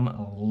glue them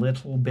a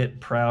little bit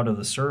proud of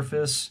the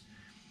surface.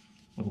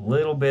 A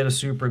little bit of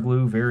super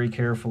glue very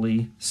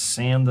carefully,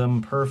 sand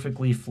them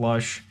perfectly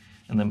flush,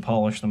 and then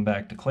polish them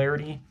back to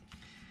clarity.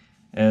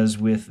 As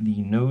with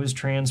the nose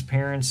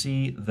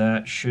transparency,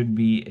 that should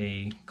be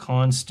a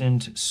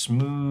constant,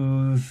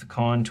 smooth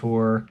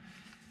contour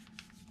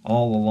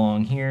all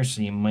along here,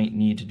 so you might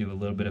need to do a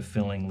little bit of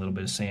filling, a little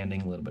bit of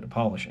sanding, a little bit of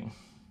polishing.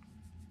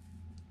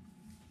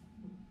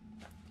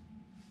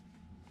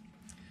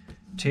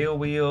 Tail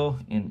wheel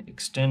in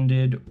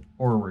extended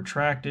or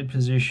retracted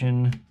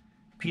position,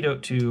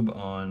 pitot tube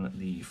on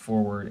the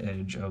forward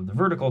edge of the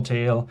vertical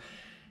tail,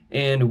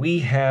 and we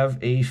have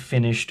a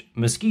finished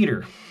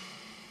Mosquito.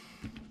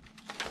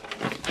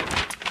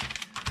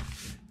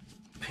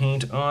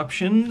 Paint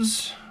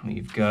options,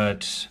 we've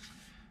got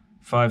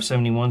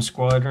 571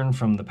 Squadron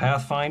from the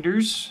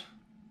Pathfinders.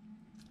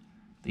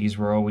 These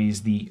were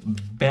always the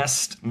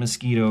best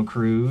Mosquito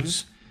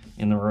crews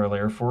in the Royal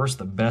Air Force,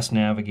 the best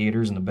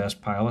navigators and the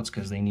best pilots,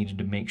 because they needed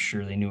to make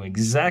sure they knew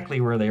exactly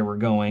where they were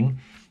going,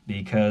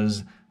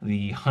 because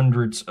the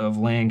hundreds of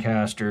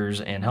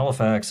Lancasters and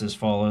Halifaxes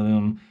follow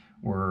them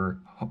were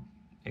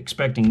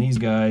expecting these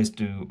guys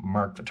to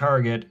mark the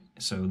target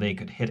so they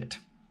could hit it.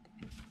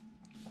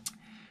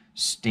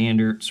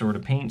 Standard sort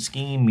of paint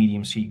scheme,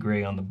 medium sea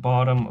gray on the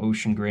bottom,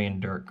 ocean gray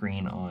and dark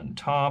green on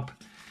top,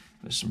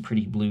 with some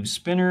pretty blue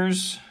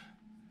spinners.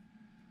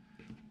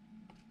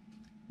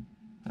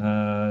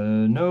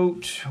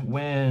 Note,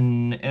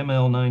 when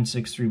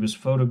ML-963 was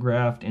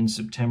photographed in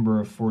September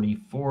of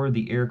 '44,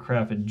 the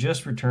aircraft had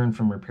just returned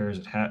from repairs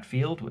at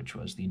Hatfield, which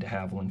was the de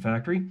Havilland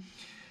factory.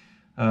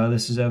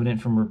 This is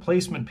evident from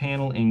replacement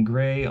panel in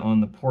gray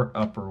on the port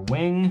upper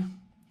wing,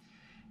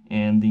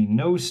 and the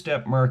nose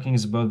step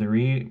markings above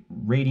the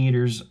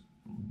radiators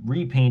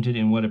repainted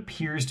in what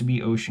appears to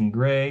be ocean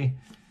gray.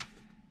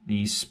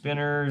 The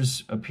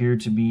spinners appear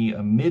to be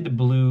a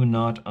mid-blue,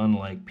 not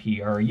unlike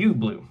PRU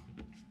blue.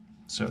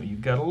 So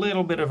you've got a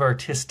little bit of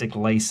artistic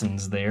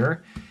license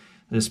there.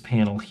 This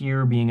panel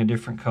here being a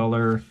different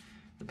color,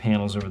 the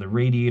panels over the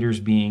radiators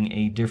being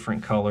a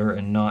different color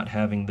and not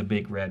having the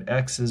big red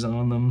X's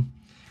on them,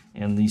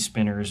 and the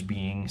spinners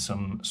being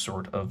some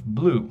sort of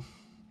blue.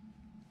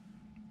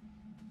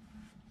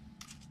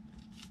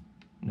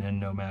 And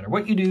no matter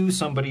what you do,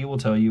 somebody will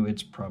tell you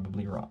it's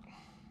probably wrong.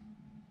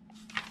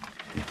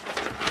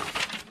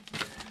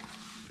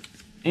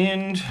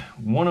 And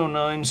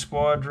 109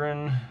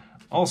 Squadron,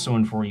 also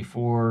in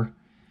 44,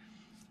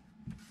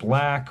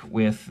 black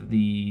with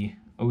the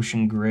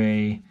ocean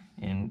gray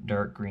and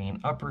dark green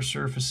upper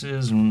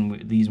surfaces,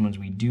 and these ones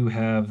we do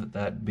have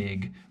that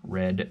big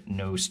red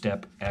no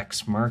step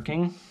X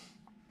marking.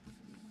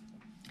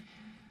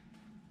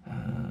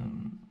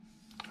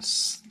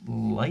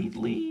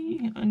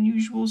 Slightly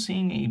unusual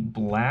seeing a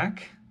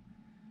black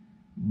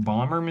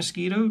bomber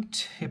mosquito.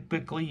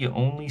 Typically you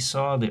only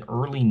saw the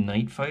early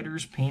night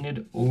fighters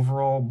painted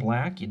overall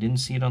black. You didn't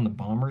see it on the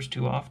bombers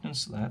too often,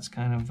 so that's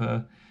kind of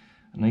a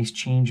nice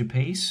change of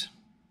pace.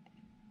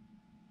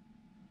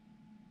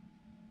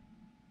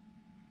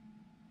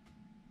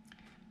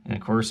 And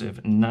of course,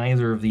 if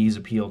neither of these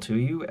appeal to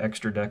you,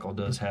 Extra Decal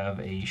does have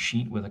a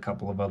sheet with a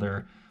couple of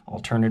other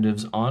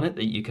alternatives on it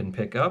that you can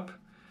pick up.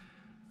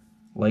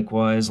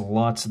 Likewise,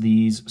 lots of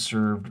these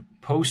served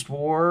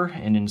post-war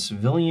and in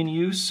civilian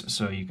use,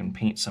 so you can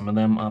paint some of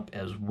them up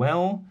as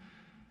well.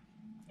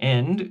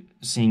 And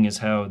seeing as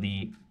how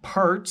the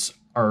parts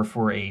are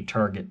for a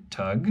target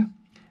tug,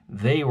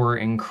 they were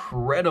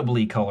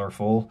incredibly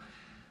colorful.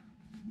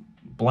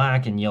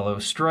 Black and yellow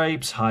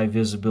stripes, high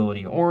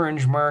visibility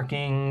orange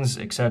markings,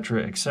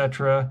 etc.,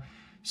 etc.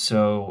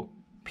 So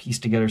piece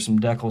together some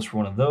decals for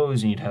one of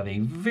those and you'd have a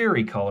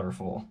very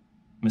colorful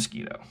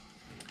mosquito.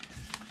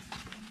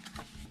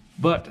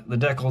 But the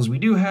decals we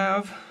do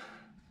have,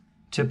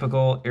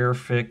 typical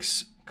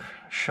Airfix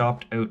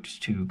shopped out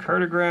to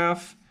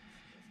cartograph,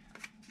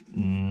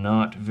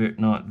 not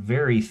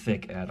very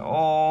thick at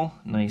all,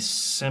 nice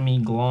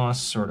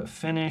semi-gloss sort of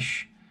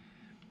finish.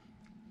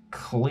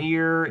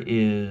 Clear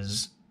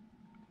is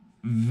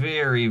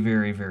very,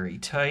 very, very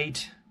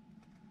tight.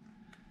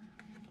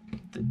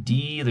 The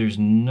D, there's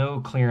no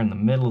clear in the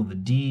middle of the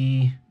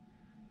D.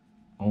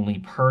 Only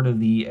part of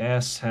the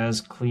S has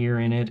clear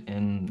in it,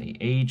 and the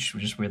H,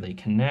 which is where they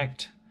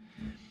connect.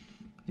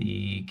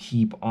 The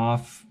keep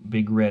off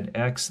big red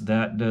X,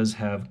 that does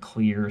have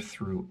clear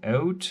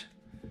throughout.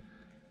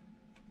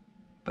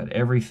 But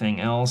everything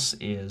else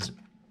is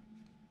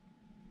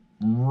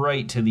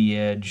right to the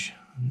edge.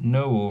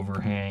 No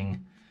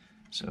overhang,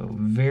 so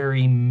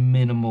very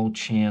minimal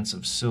chance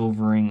of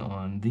silvering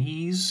on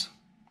these.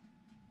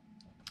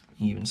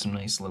 Even some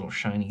nice little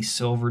shiny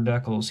silver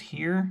decals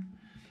here.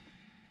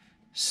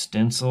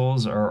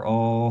 Stencils are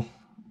all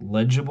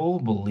legible,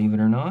 believe it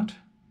or not.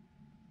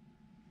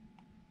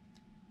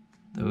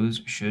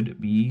 Those should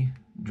be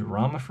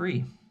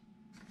drama-free.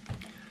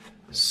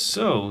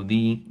 So,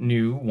 the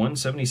new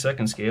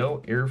 1/72nd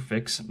scale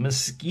Airfix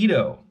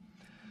Mosquito.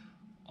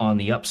 On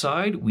the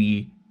upside,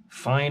 we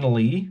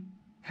finally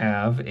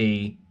have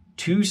a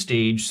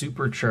 2-stage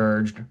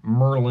supercharged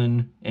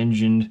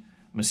Merlin-engined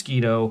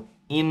Mosquito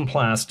in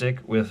plastic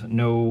with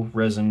no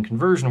resin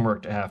conversion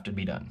work to have to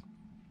be done.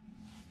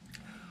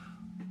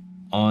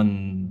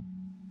 On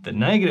the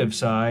negative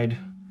side,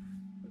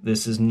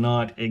 this is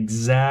not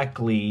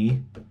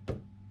exactly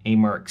a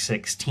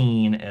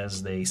Mk.XVI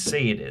as they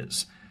say it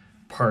is.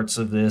 Parts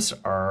of this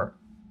are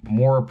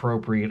more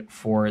appropriate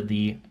for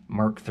the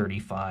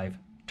Mk.35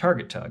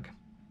 target tug.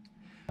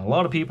 A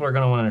lot of people are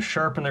going to want to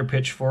sharpen their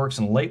pitchforks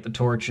and light the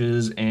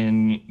torches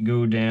and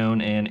go down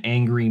an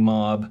angry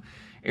mob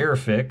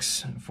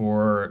Airfix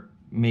for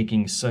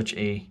making such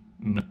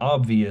an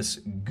obvious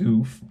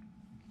goof.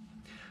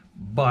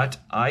 But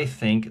I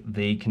think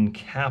they can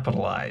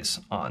capitalize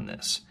on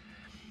this,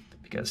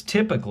 because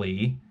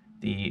typically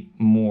the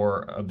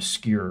more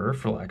obscure,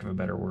 for lack of a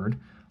better word,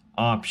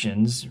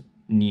 options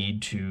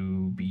need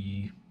to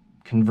be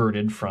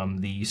converted from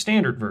the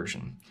standard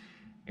version.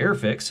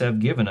 Airfix have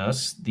given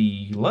us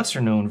the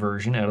lesser known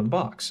version out of the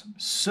box.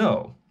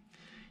 So,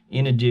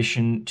 in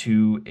addition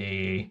to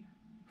a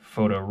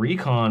photo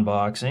recon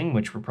boxing,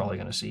 which we're probably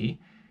going to see,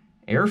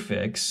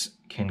 Airfix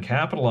can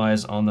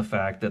capitalize on the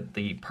fact that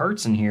the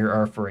parts in here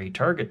are for a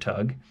target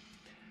tug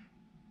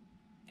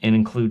and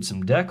include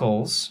some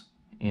decals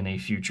in a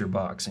future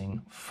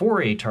boxing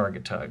for a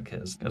target tug,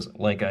 because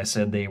like I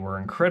said, they were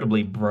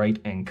incredibly bright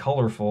and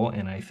colorful,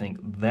 and I think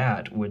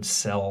that would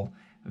sell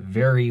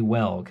very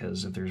well,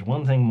 because if there's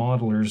one thing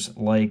modelers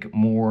like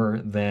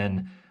more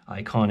than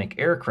iconic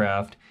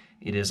aircraft,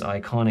 it is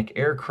iconic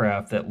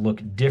aircraft that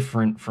look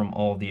different from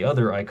all the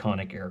other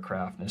iconic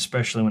aircraft, and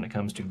especially when it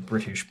comes to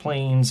British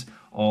planes,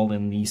 all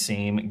in the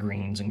same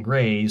greens and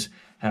grays.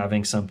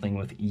 Having something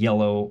with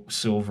yellow,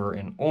 silver,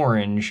 and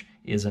orange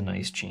is a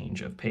nice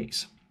change of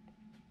pace.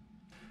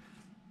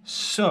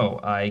 So,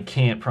 I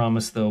can't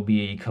promise there'll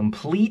be a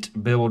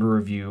complete build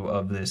review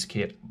of this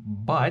kit,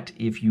 but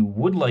if you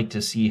would like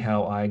to see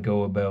how I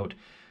go about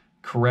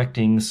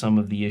correcting some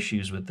of the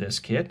issues with this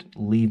kit,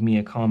 leave me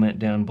a comment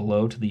down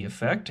below to the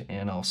effect,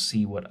 and I'll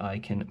see what I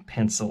can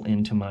pencil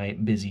into my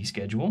busy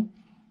schedule.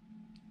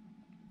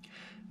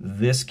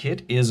 This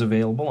kit is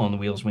available on the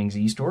Wheels Wings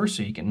Estore,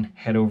 so you can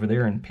head over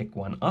there and pick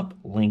one up,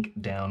 link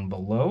down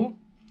below.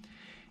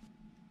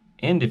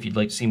 And if you'd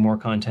like to see more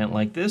content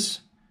like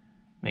this,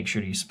 make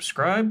sure you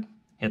subscribe,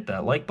 hit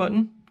that like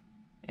button,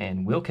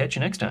 and we'll catch you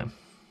next time.